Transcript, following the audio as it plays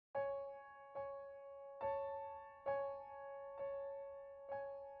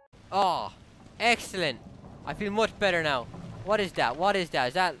Oh, excellent. I feel much better now. What is that? What is that?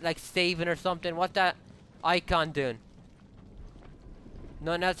 Is that like saving or something? What's that icon doing?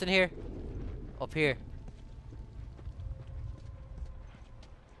 Nothing else in here? Up here.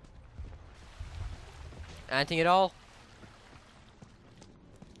 Anything at all?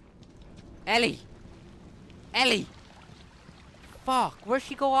 Ellie! Ellie! Fuck, where'd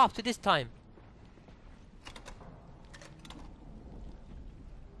she go off to this time?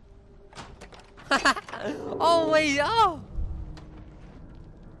 Oh wait, oh!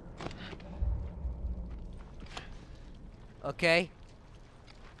 Okay.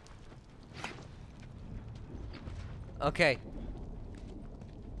 Okay.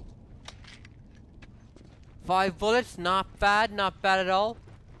 5 bullets, not bad at all.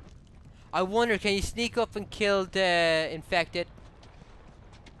 I wonder, can you sneak up and kill the infected?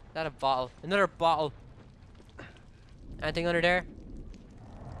 Is that a bottle? Another bottle. Anything under there?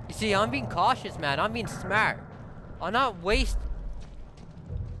 You see, I'm being cautious, man. I'm being smart. I'm not waste.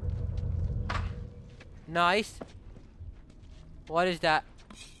 Nice. What is that?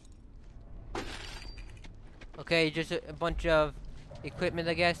 Okay, just a bunch of equipment,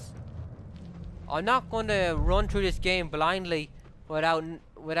 I guess. I'm not going to run through this game blindly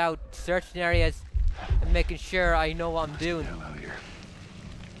without searching areas and making sure I know what I'm doing. Get the hell out of here.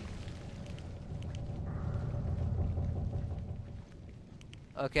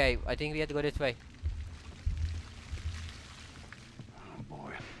 Okay, I think we have to go this way. Oh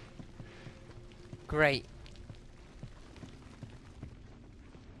boy. Great.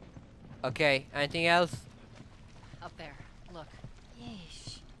 Okay, anything else? Up there. Look.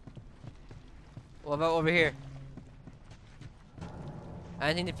 Yeesh. What about over here?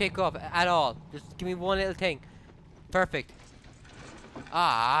 Anything to pick up at all? Just give me one little thing. Perfect.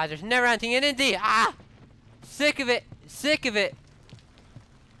 Ah, there's never anything in it. Ah! Sick of it. Sick of it.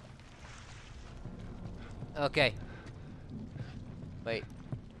 Okay. Wait.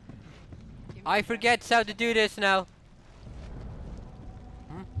 I forget how to do this now.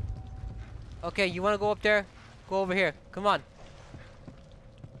 Hmm? Okay, you wanna go up there? Go over here. Come on.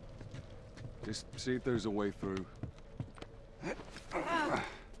 Just see if there's a way through.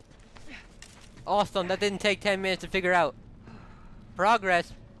 Awesome, that didn't take 10 minutes to figure out.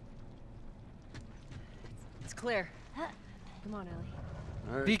 Progress. It's clear. Come on, Ellie.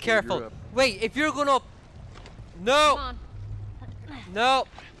 All right, Be you're careful. up. Wait, if you're going up. No! Come on. No!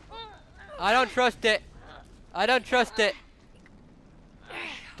 I don't trust it. I don't trust it.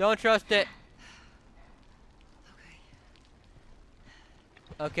 Don't trust it.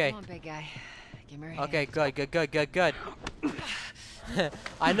 Okay. Come on, big guy. Give me your hand. Okay, good.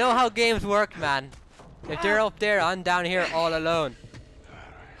 I know how games work, man. If they're up there, I'm down here all alone.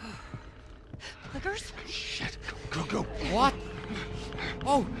 Clickers? Shit. Go. What?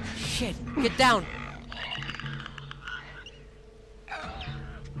 Oh, shit. Get down.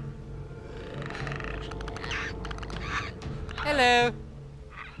 Hello.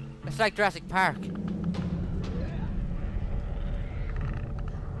 It's like Jurassic Park.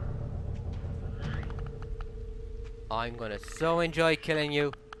 I'm gonna so enjoy killing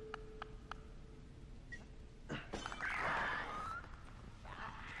you.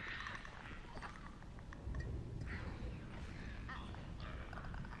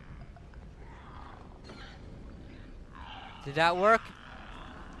 Did that work?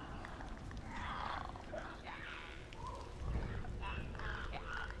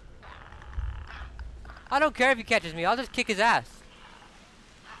 I don't care if he catches me, I'll just kick his ass.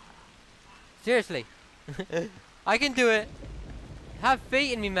 Seriously. I can do it. Have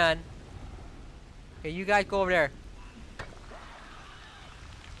faith in me, man. Okay, you guys go over there.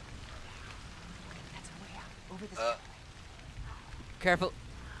 That's a way out. Over this. Careful.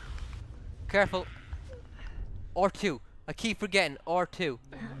 Careful. R2. I keep forgetting. R2.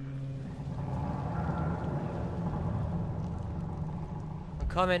 I'm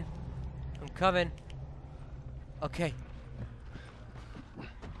coming. I'm coming. Okay.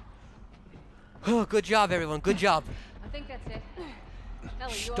 Oh, good job, everyone. Good job. I think that's it.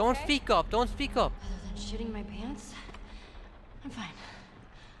 Ellie, Shh, you don't okay? speak up. Don't speak up. Other than shitting my pants, I'm fine.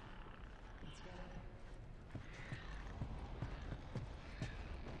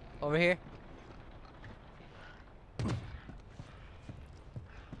 Over here.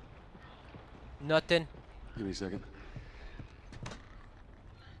 Nothing. Give me a second.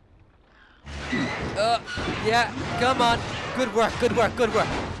 Yeah, come on. Good work, good work, good work.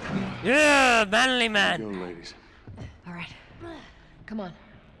 Yeah, manly Go, man. ladies. All right. Come on.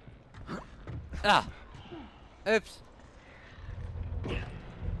 Ah. Oops.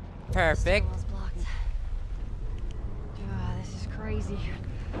 Perfect. Wall's blocked. This is crazy.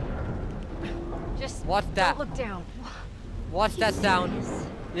 Just What's that? don't look down. What's that sound?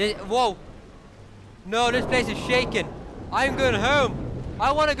 Whoa! No, this place is shaking. I'm going home.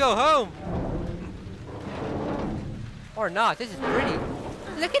 I want to go home. Or not. This is pretty.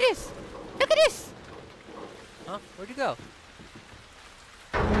 Look at this. Look at this. Huh? Where'd you go?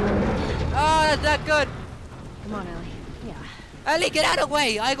 Oh, that's not good. Come on, Ellie. Yeah. Ellie, get out of the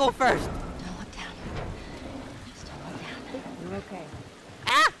way. I go first. Don't look down. Just don't look down. You're okay.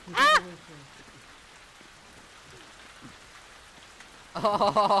 Ah! Ah!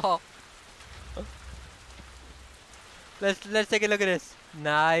 Oh. Let's take a look at this.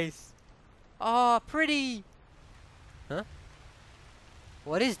 Nice. Oh, pretty. Huh?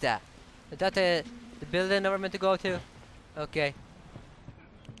 What is that? Is that the building that we're meant to go to? Okay.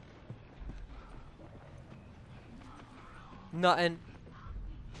 Nothing.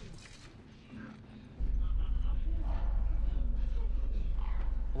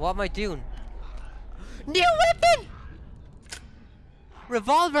 What am I doing? New weapon!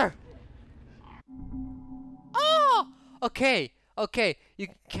 Revolver! Oh! Okay, okay. You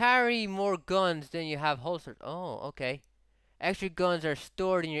can carry more guns than you have holsters. Oh, okay. Extra guns are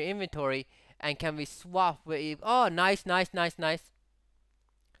stored in your inventory and can be swapped with... Oh, nice, nice, nice, nice.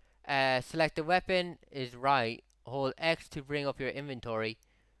 Select the weapon is right. Hold X to bring up your inventory.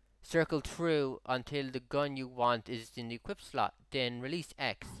 Circle true until the gun you want is in the equip slot. Then release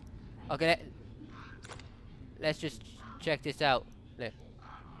X. Okay, let's just check this out. Look.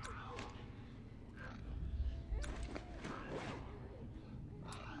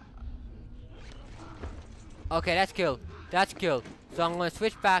 Okay, that's cool. That's cool. So I'm gonna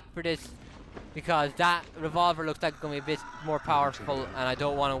switch back for this because that revolver looks like it's gonna be a bit more powerful, and I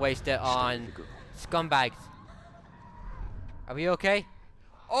don't want to waste it on scumbags. Are we okay?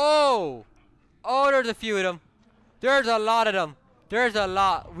 Oh! Oh, there's a few of them. There's a lot of them. There's a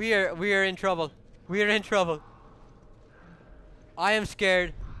lot. We are in trouble. We are in trouble. I am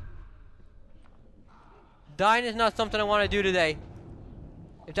scared. Dying is not something I want to do today.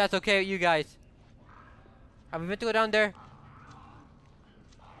 If that's okay with you guys. Are we meant to go down there?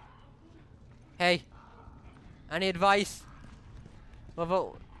 Hey. Any advice? What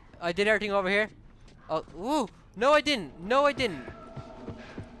about... I did everything over here? Oh, woo! No, I didn't. No, I didn't.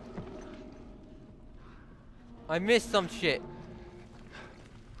 I missed some shit.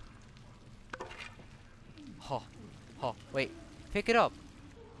 Oh. Oh, wait. Pick it up.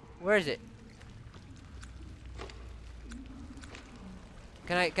 Where is it?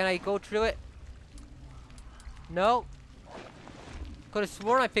 Can I go through it? No. Could have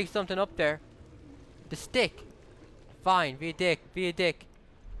sworn I picked something up there. The stick. Fine, be a dick, be a dick.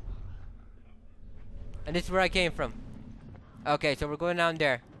 And this is where I came from. Okay, so we're going down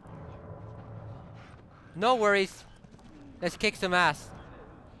there. No worries. Let's kick some ass.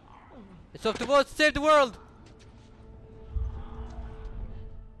 It's up to us to save the world.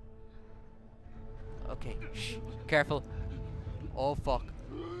 Okay, shh, careful. Oh fuck.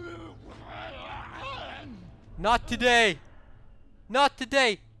 Not today. Not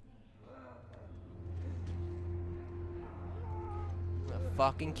today. I'll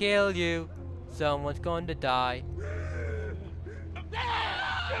fucking kill you. Someone's going to die.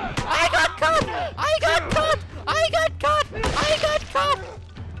 I got caught! I got caught! I got caught! I got caught!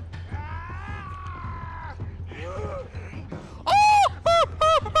 Oh!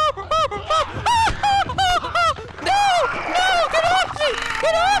 No! No! Get off me!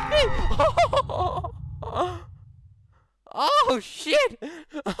 Get off me! Oh shit!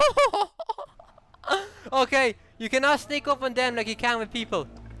 Okay, you cannot sneak up on them like you can with people.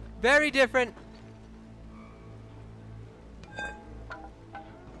 Very different.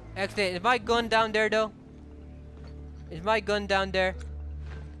 Excellent. Is my gun down there though? Is my gun down there?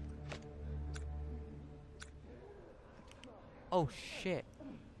 Oh shit.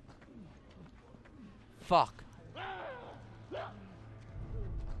 Fuck.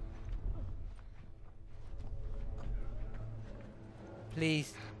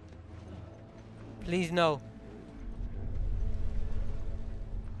 Please. Please no.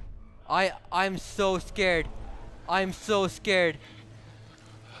 I'm so scared. I'm so scared.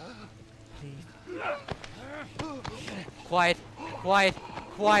 Please. Quiet. Quiet.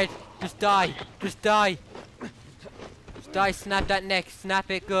 Quiet. Just die. Just die. Just die. Snap that neck. Snap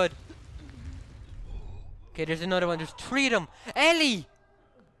it good. Okay, there's another one. There's 3 of them. Ellie!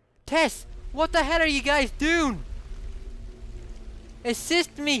 Tess! What the hell are you guys doing?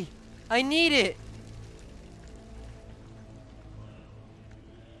 Assist me! I need it!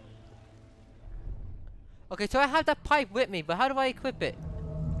 Okay, so I have that pipe with me, but how do I equip it?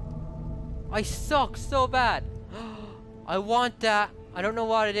 I suck so bad. I want that. I don't know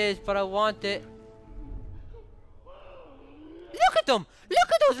what it is, but I want it. Look at them! Look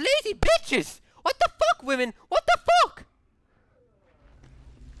at those lazy bitches! What the fuck, women? What the fuck?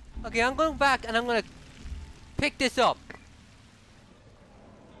 Okay, I'm going back and I'm gonna pick this up.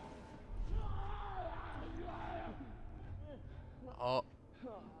 Oh.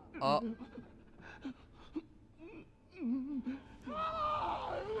 Oh.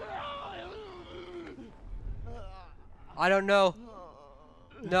 I don't know.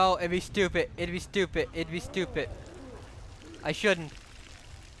 No, it'd be stupid. It'd be stupid. It'd be stupid. I shouldn't.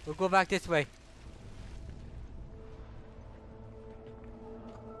 We'll go back this way.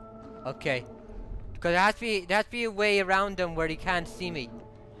 Okay. Because there has to be a way around them where they can't see me.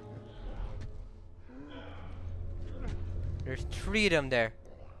 There's 3 of them there.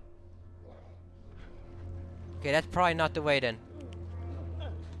 Okay, that's probably not the way then.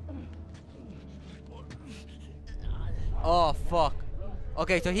 Oh, fuck.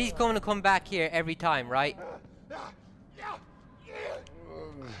 Okay, so he's going to come back here every time, right?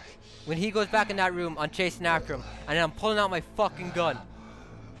 When he goes back in that room, I'm chasing after him. And then I'm pulling out my fucking gun.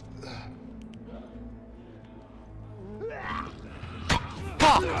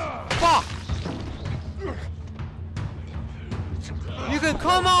 Fuck! Fuck! You can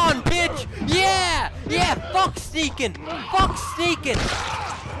come on, bitch! Yeah! Yeah! Fuck sneaking! Fuck sneaking!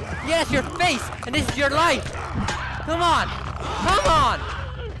 Yeah, that's your face, and this is your life! Come on! Come on!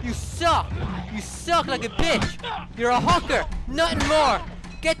 You suck! You suck like a bitch! You're a hooker! Nothing more!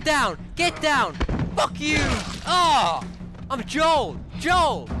 Get down! Get down! Fuck you! Oh! I'm Joel!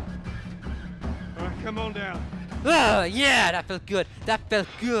 Joel! Alright, come on down. Yeah! That felt good! That felt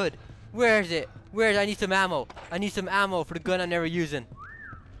good! Where is it? Where is it? I need some ammo. I need some ammo for the gun I'm never using.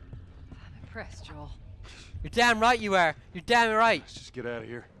 I'm impressed, Joel. You're damn right you are! You're damn right! Let's just get out of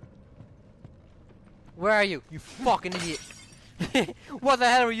here. Where are you? You fucking idiot! What the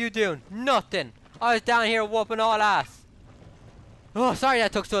hell were you doing? Nothing! I was down here whooping all ass. Oh, sorry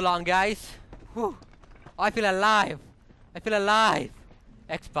that took so long, guys. Whew. I feel alive. I feel alive.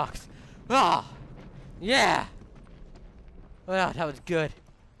 Xbox. Ah! Yeah! Well, that was good.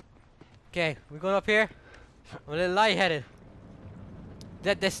 Okay, we're going up here. I'm a little lightheaded.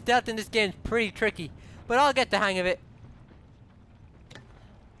 The stealth in this game is pretty tricky, but I'll get the hang of it.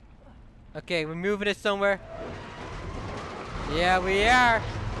 Okay, we're moving it somewhere. Yeah, we are.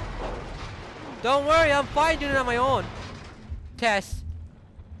 Don't worry, I'm fine doing it on my own. Tess.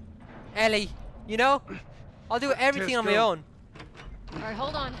 Ellie, you know? I'll do everything on my own. Alright,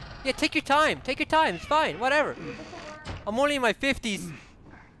 hold on. Yeah, take your time. Take your time. It's fine. Whatever. I'm only in my 50s.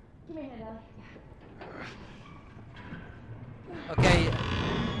 Okay.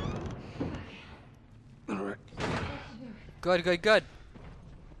 Good, good, good.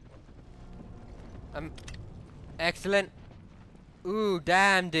 Excellent. Ooh,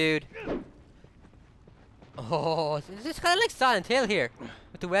 damn, dude. Oh, this is kind of like Silent Hill here.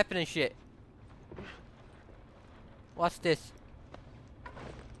 With the weapon and shit. What's this?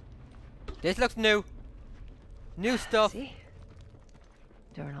 This looks new. New stuff. See?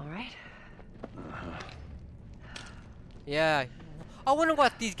 Doing alright? Yeah. I wonder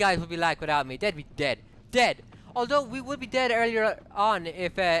what these guys would be like without me. They'd be dead. Dead. Although we would be dead earlier on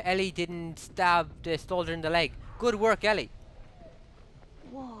if Ellie didn't stab the soldier in the leg. Good work, Ellie.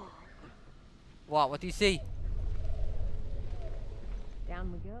 Whoa. What do you see?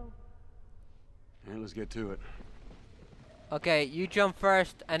 Down we go. Yeah, let's get to it. Okay, you jump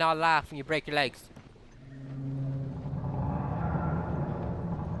first and I'll laugh when you break your legs.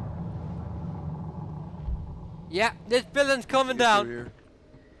 Yeah, this building's coming Get down. through here.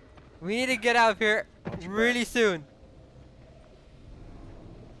 We need to get out of here really soon.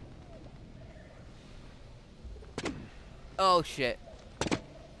 Oh shit.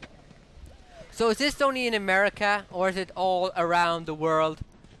 So is this only in America or is it all around the world?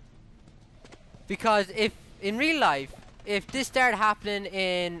 Because if in real life, if this started happening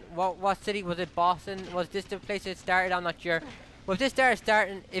in what city was it? Boston? Was this the place it started? I'm not sure. But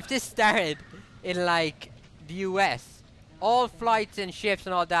if this started in like the US, all flights and ships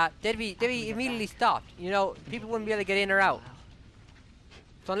and all that, they'd be immediately stopped. You know, people wouldn't be able to get in or out.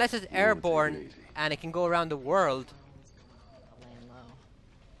 So unless it's airborne and it can go around the world,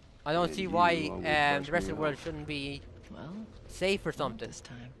 I don't see why the rest of the world shouldn't be Well, safe or something. this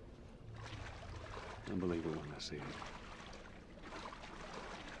time. I believe it when I see it.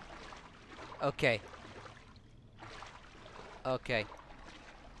 Okay. Okay.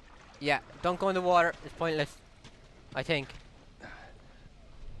 Yeah, don't go in the water. It's pointless. I think.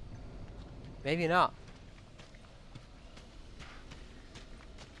 Maybe not.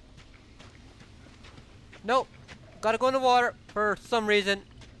 Nope. Gotta go in the water for some reason.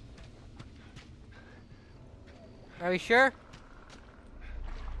 Are we sure?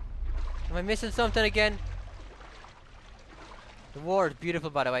 Am I missing something again? The war is beautiful,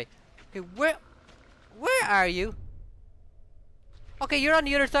 by the way. Okay, where are you? Okay, you're on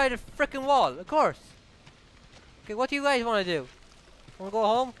the other side of the frickin' wall, of course. Okay, what do you guys want to do? Want to go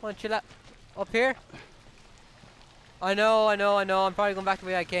home? Want to chill out up here? I know. I'm probably going back the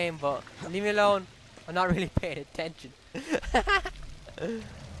way I came, but leave me alone. I'm not really paying attention.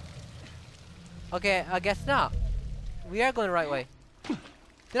 Okay, I guess not. We are going the right way.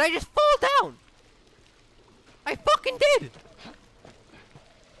 Did I just fall down? I fucking did!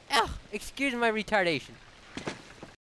 Ugh, excuse my retardation.